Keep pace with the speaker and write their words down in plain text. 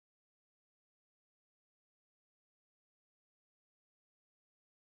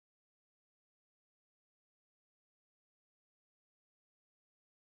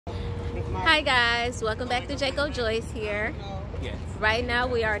Hi guys, welcome back to JACCO.JOYS here. Yes. Right now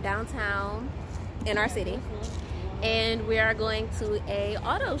we are downtown in our city and we are going to a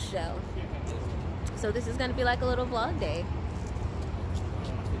auto show. So this is going to be like a little vlog day.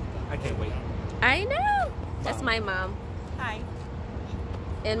 I can't wait. I know. That's my mom. Hi.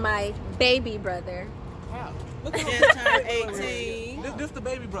 And my baby brother. Wow. Look at Just turned 18. This the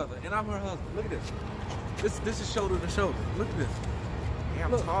baby brother, and I'm her husband. Look at this. This is shoulder to shoulder. Look at this. Yeah,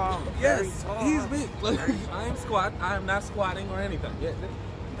 I'm Look. tall. Yes, Very tall. he's big. Look, I am not squatting or anything. Yeah,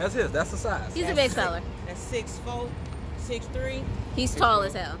 that's his. That's the size. He's a big fella. That's 6'4", 6'3", He's tall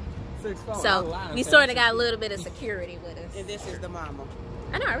as hell. 6'4". So we sort of got a little bit of security with us. and this is the mama.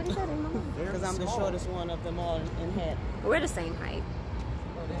 I know, I already said it, Mama. Because I'm the shortest one of them all in head. We're the same height.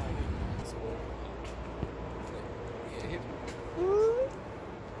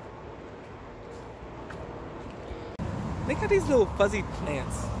 They got these little fuzzy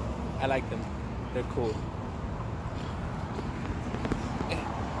pants. I like them. They're cool.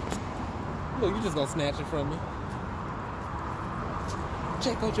 Look, you just gonna snatch it from me.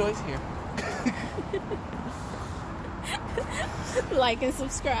 JACCO.JOYS here. Like and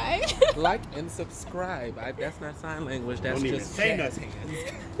subscribe. Like and subscribe. That's not sign language. That's Don't just even say jazz nothing.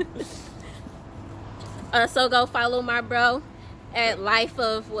 hands. So go follow my bro at Life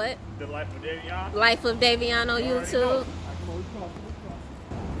of what? The Life of Davion. Life of Davion on YouTube.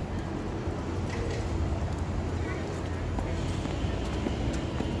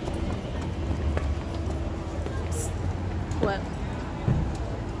 What?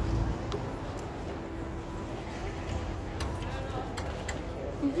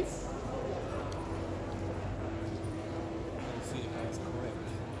 Let's see if that's correct.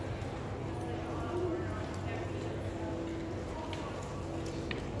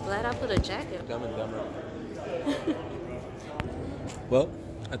 Glad I put a jacket. Dumb and Dumber. Well,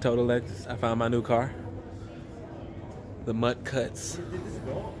 I told Alexis I found my new car. The Mutt Cuts.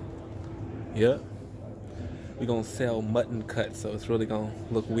 Yep. We're gonna sell mutton cuts, so it's really gonna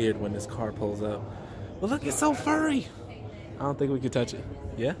look weird when this car pulls up. But look, it's so furry. I don't think we could touch it.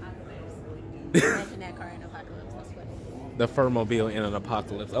 Yeah? Imagine that car in Apocalypse. That's funny. The Furmobile in an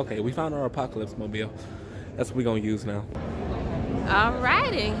apocalypse. Okay, we found our apocalypse mobile. That's what we're gonna use now. All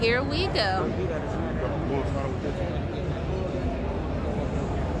right, and here we go.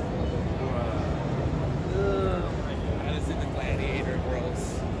 This is the Gladiator, gross.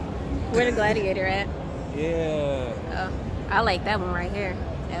 Where the Gladiator at? Yeah. Oh, I like that one right here.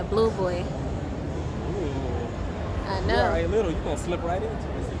 That blue boy. Ooh. I You're know. already little. You're gonna slip right into it.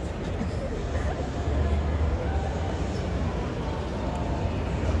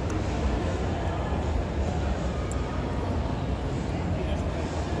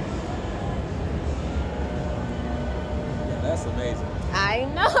 That's amazing. I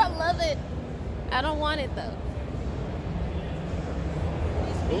know. I love it. I don't want it though.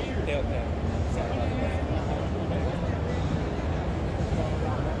 Ooh, hell no. Sorry about that.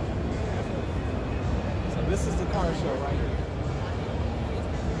 So this is the car show right here.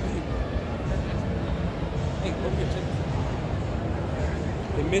 Hey, let me check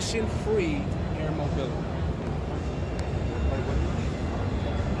this. Emission-free air mobility.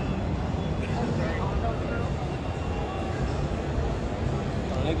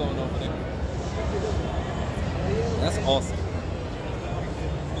 Oh, they going over there. That's awesome.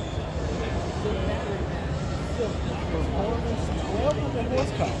 Performance 1200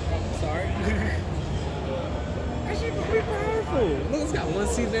 horsepower. Sorry. That shit pretty powerful. Look, it's got one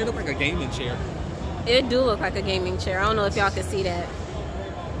seat there. It looks like a gaming chair. It do look like a gaming chair. I don't know if y'all can see that,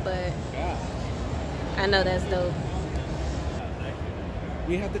 but God. I know that's dope.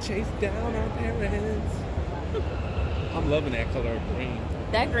 We have to chase down our parents. I'm loving that color of green.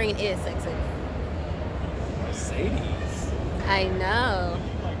 That green is sexy. Mercedes. I know.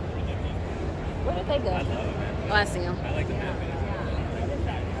 Where did they go? Oh, I see them. I like the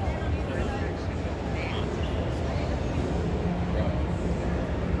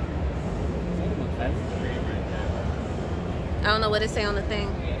I don't know what it say on the thing.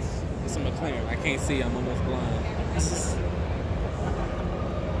 It's a McLaren. I can't see. I'm almost blind.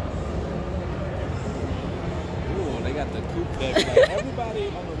 Ooh, they got the coupe deck. Like, everybody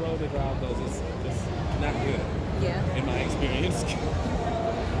on the road that drive those is just not good, Yeah. in my experience.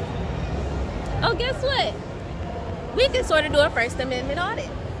 Oh, guess what? We can sort of do a First Amendment audit.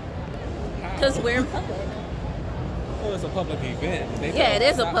 Because we're in public. Oh, it's a public event. They Yeah, it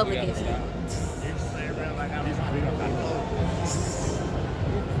is a stop, public we gotta event. stop.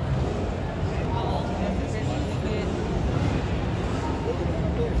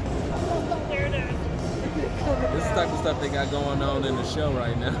 This is the type of stuff they got going on in the show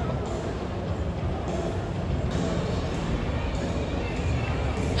right now.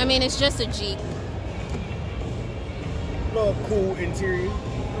 I mean, it's just a Jeep. Little cool interior.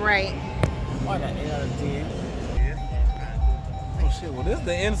 Right. I got 8 out of 10. Oh shit, well this is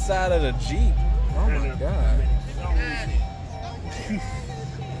the inside of the Jeep. Oh my god.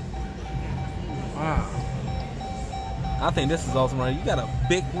 Wow. I think this is awesome right here. You got a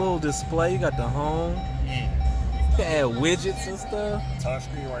big little display, you got the home. You can add widgets and stuff.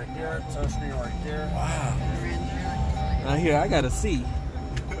 Touchscreen right there, touchscreen right there. Wow. Now here, I gotta see.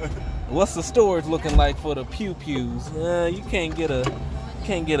 What's the storage looking like for the pew-pews? You can't get a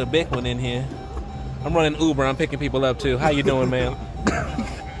big one in here. I'm running Uber, I'm picking people up too. How you doing, ma'am?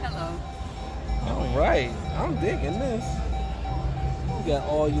 Hello. All right, I'm digging this. You got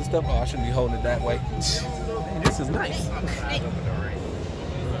all your stuff. Oh, I shouldn't be holding it that way. Man, this is nice.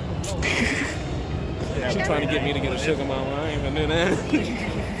 She's trying to get me to get a sugar mama. I ain't gonna do that.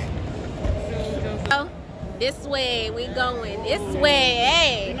 Oh, this way we going. This way,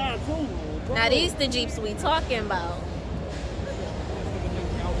 hey. Now these the Jeeps we talking about.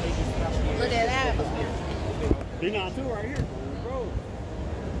 Look at that. Big on two right here.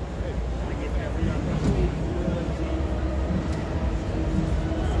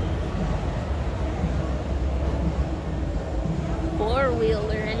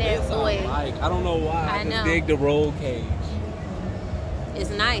 Four-wheeler in that boy. I don't know why. I know. just dig the roll cage. It's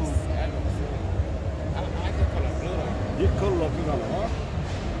nice. You could look on the rock.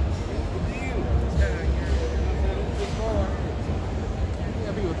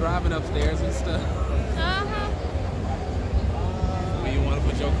 Yeah, people driving upstairs and stuff. Uh-huh. Well, you want to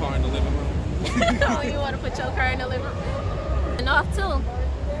put your car in the living room? Oh, you want to put your car in the living room? And off too.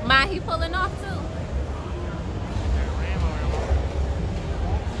 He pulling off too.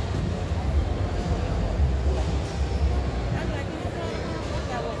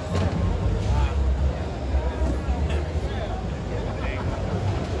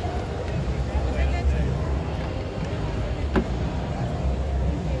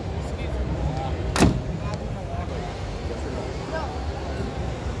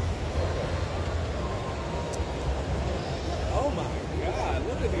 Oh my God!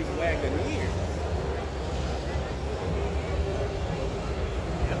 Look at these Wagoneers.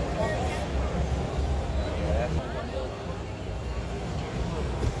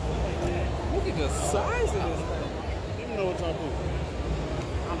 Look at the size of this thing. You know what y'all do.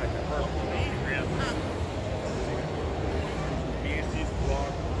 I'm like the first one.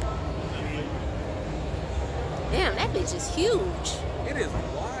 Damn, that bitch is huge. It is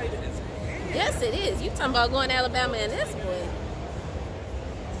wide as hell. Yes, it is. You talking about going to Alabama in this boy.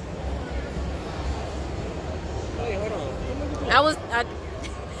 Hey, hold on.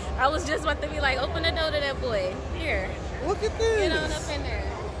 I was just about to be like, open the door to that boy. Here, Look at this. get on up in there.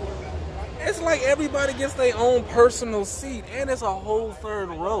 It's like everybody gets their own personal seat, and it's a whole third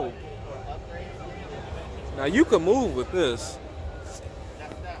row. Now you can move with this.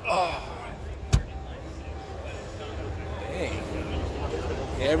 Oh. Dang.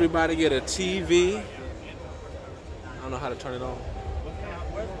 Everybody get a TV. I don't know how to turn it on.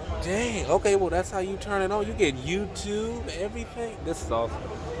 Dang. Okay, well that's how you turn it on. You get YouTube, everything. This is awesome.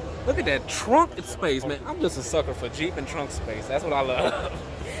 Look at that trunk space, man. I'm just a sucker for Jeep and trunk space. That's what I love.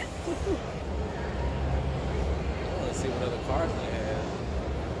 Let's see what other cars they have.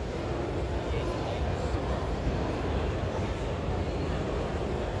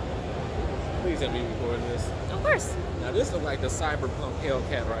 Please let me record this. Of course. Now this looks like the Cyberpunk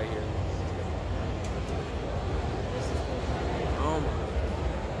Hellcat right here. Oh my.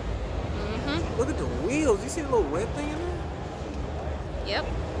 Look at the wheels. You see the little red thing in there? Yep.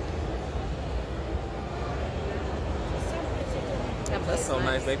 That's so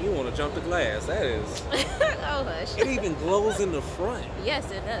nice, baby. You want to jump the glass. That is. Oh, hush. It even glows in the front.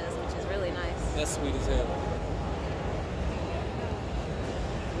 Yes, it does, which is really nice. That's sweet as hell.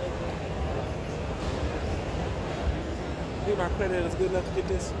 You think my credit is good enough to get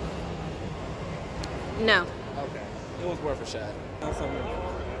this? No. Okay. It was worth a shot.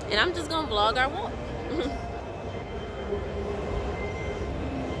 And I'm just going to vlog our walk.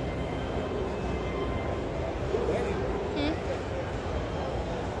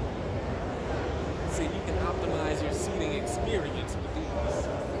 See, you can optimize your seating experience with these.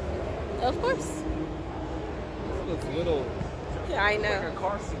 Of course. This looks little Yeah, I like a know.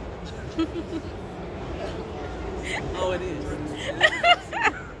 car seat. Oh, it is.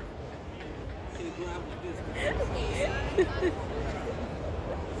 Can you drive like this?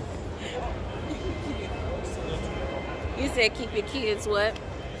 You said keep your kids what?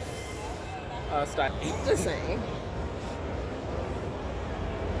 Stop. The same.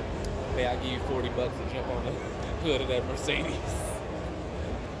 Hey, I'll give you $40 to jump on the hood of that Mercedes.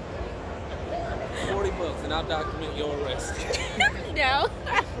 and I'll document your arrest. No.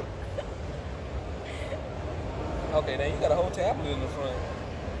 Okay, now you got a whole tablet in the front.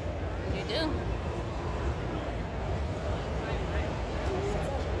 You do.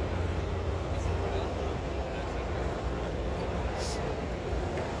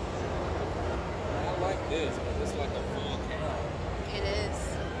 I like this, but it's like a full cab. It is.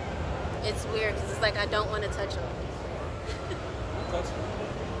 It's weird because it's like I don't want to touch them. Touch it.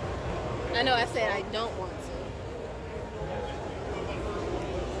 I know I said I don't want to.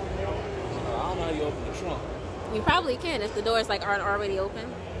 I don't know how you open the trunk. You probably can if the doors like aren't already open.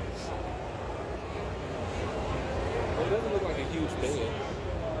 Well, it doesn't look like a huge bed.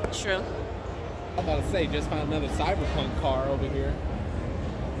 True. I'm about to say, just found another cyberpunk car over here.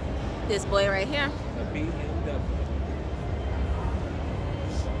 This boy right here. A BMW.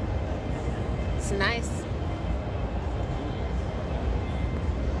 It's nice.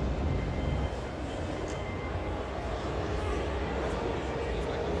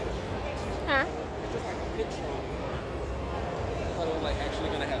 Huh? It's just like a picture on it. I thought it was like actually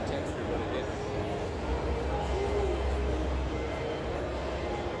gonna have text here, but it didn't.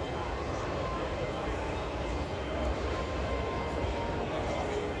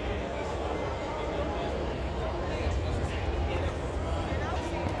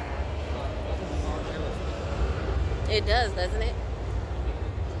 It does, doesn't it?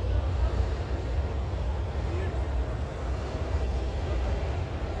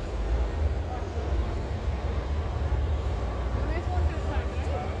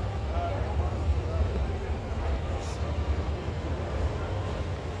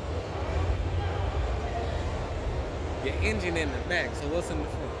 Your engine in the back, so what's in the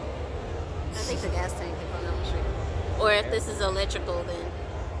front? I think the gas tank, if I'm not sure. Or if this is electrical, then.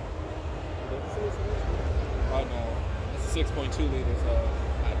 Oh no, it's 6.2 liters, so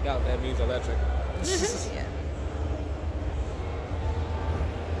I doubt that means electric. Yeah.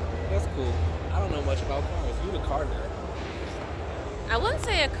 That's cool. I don't know much about cars. You the car nerd. I wouldn't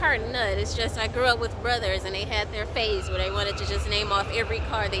say a car nut. It's just I grew up with brothers and they had their phase where they wanted to just name off every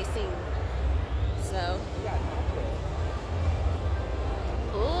car they seen. So.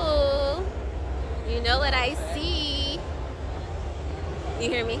 Ooh. You know what I see. You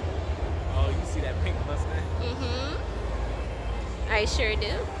hear me? Oh, you see that pink Mustang? Mm-hmm. I sure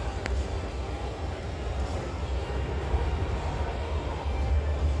do.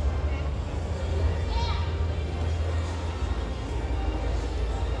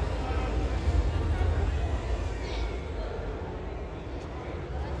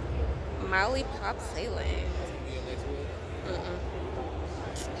 Molly Pop Sailing. Mm-mm.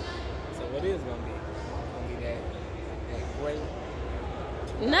 So what is gonna be? Gonna be that gray?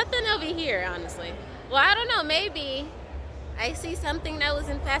 Nothing over here, honestly. Well, I don't know. Maybe I see something that was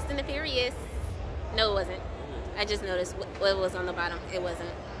in Fast and the Furious. No, it wasn't. I just noticed what was on the bottom. It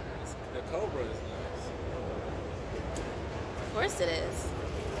wasn't. The Cobra is nice. Of course it is.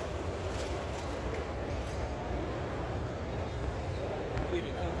 Believe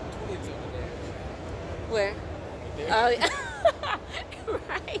it, twins over there. Where? Right there. Oh, yeah.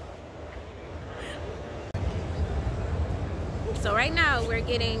 Right. So right now we're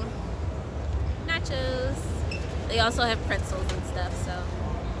getting nachos. They also have pretzels and stuff, so.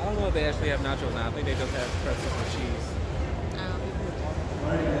 I don't know if they actually have nachos now. I think they just have pretzels and cheese.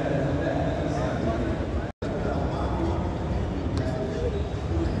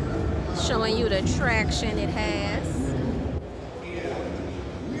 Showing you the traction it has.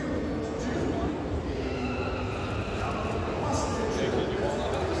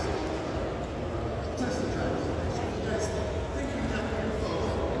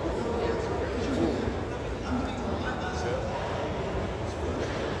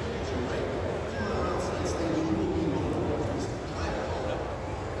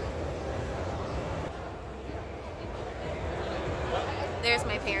 There's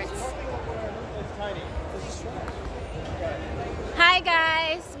my parents. Hi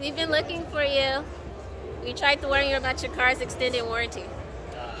guys, we've been looking for you. We tried to warn you about your car's extended warranty.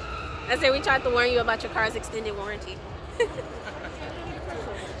 I said we tried to warn you about your car's extended warranty. I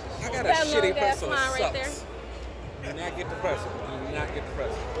got a That shitty long ass pretzel. It line right sucks. Do not get the pretzel. Do not get the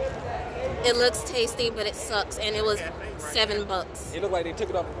pretzel. It looks tasty, but it sucks, and it was $7. It looked like they took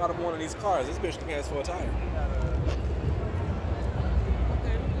it off the bottom of one of these cars. This bitch has for a tire.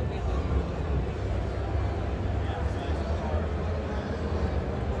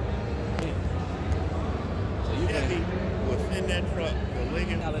 In that truck, the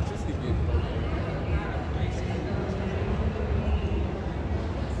Lincoln. Electricity vehicle.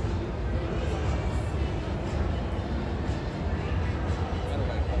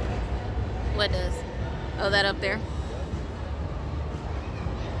 What does? Oh, that up there.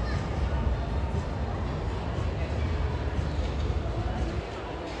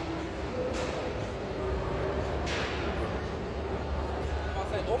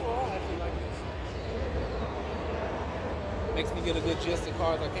 Overall, I actually like this. Makes me get a good gist of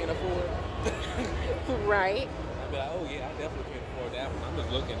cars I can't afford. Right. I'd be like, oh yeah, I definitely can't afford that one. I'm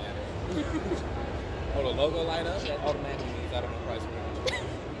just looking at it. Oh, the logo light up? That automatically means I don't know price range.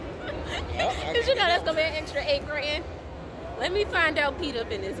 Did you know that's gonna be an extra $8 grand? Let me find out Pete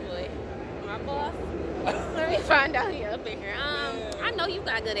up in this boy. My boss. Let me find out he up in here. I know you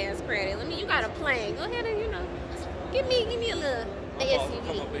got good ass credit. You got a plane. Go ahead and give me a little SUV.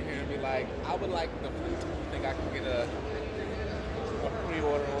 Come up in here and be like, I would like the fleet. You think I can get a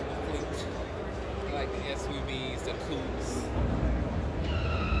pre-order on the fleet? I like the SUVs, the coupes.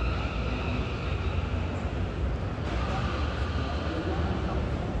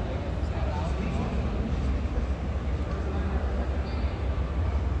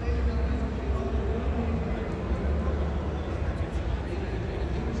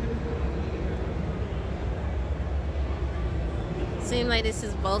 Seems like this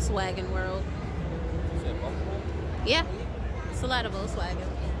is Volkswagen world. Yeah, it's a lot of Volkswagen.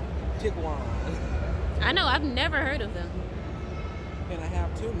 Tiguan. I know, I've never heard of them. Can I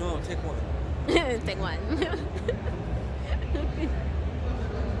have two? No, take one. Take one.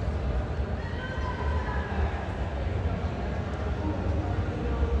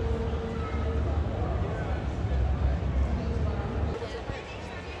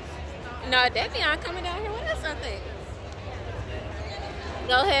 No, Davion coming down here with us, I think.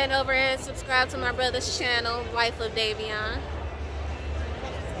 Go ahead over and subscribe to my brother's channel, Wife of Davion.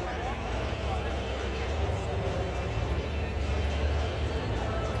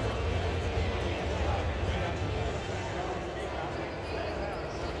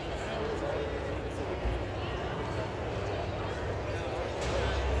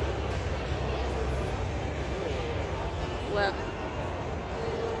 Well,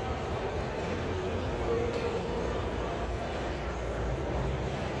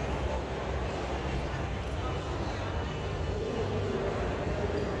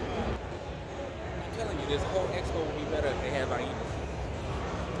 this whole expo would be better if they had like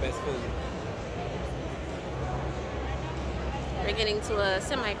best food. we're getting to a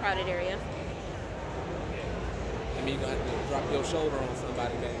semi-crowded area. I mean, you're gonna have to drop your shoulder on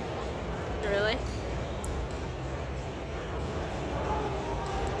somebody, man. Really?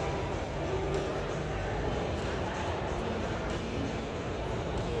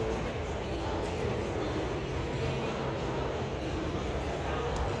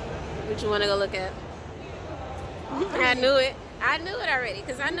 What you want to go look at? I knew it. I knew it already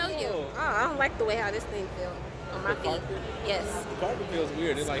because I know you. Oh, I don't like the way how this thing feels on my feet. Carpet? Yes. The carpet feels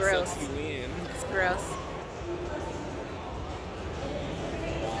weird. It like gross. sucks you in. It's gross.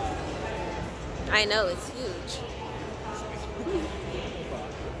 I know, it's huge.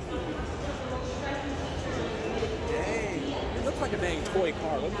 Dang. It looks like a dang toy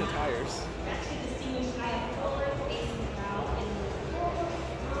car. Look at the tires.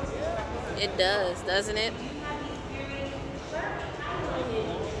 It does, doesn't it?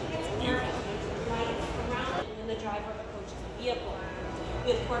 When the driver approaches the vehicle.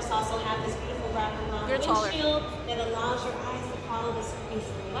 We of course also have this beautiful wraparound windshield that allows your eyes to follow the screen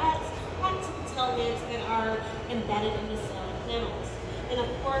silhouettes back to the tail lamps that are embedded in the ceiling panels. And of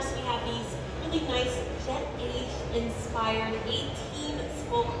course we have these really nice jet age inspired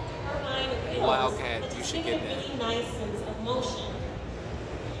 18-spoke turbine wheels. Wildcat, you should get that. that. Really nice sense of motion.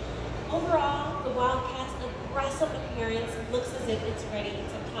 Overall, the Wildcat's aggressive appearance looks as if it's ready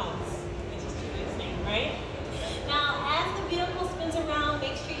to pounce, which is to its name, right? Now, as the vehicle spins around,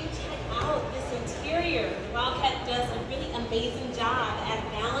 make sure you check out this interior. The Wildcat does a really amazing job at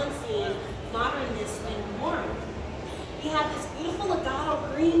balancing modernness and warmth. We have this beautiful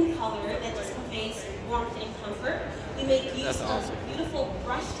legato green color that just conveys warmth and comfort. We make use of beautiful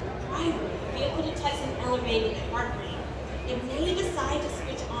brushed driver. The vehicle detects an elevated heart rate. It may decide to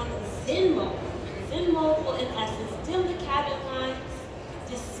switch on Zen mode. Zen mode will in essence dim the cabin lights,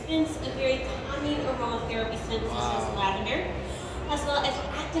 dispense a very calming aromatherapy scent such as lavender, as well as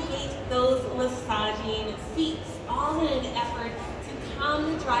activate those massaging seats, all in an effort to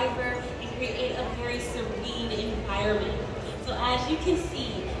calm the driver and create a very serene environment. So as you can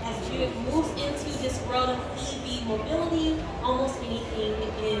see, as Buick moves into this world of EV mobility, almost anything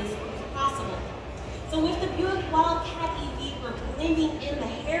is possible. So with the Buick Wildcat EV, we're blending in the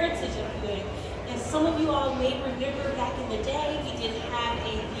heritage of Buick. As some of you all may remember back in the day, we did have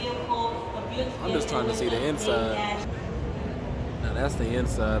a vehicle, a Buick. I'm just trying to see the inside. Now that's the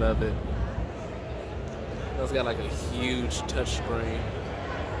inside of it. It's got like a huge touch screen.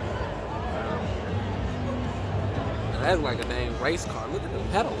 And that's like a dang race car. Look at the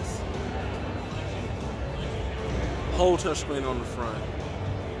pedals. Whole touch screen on the front.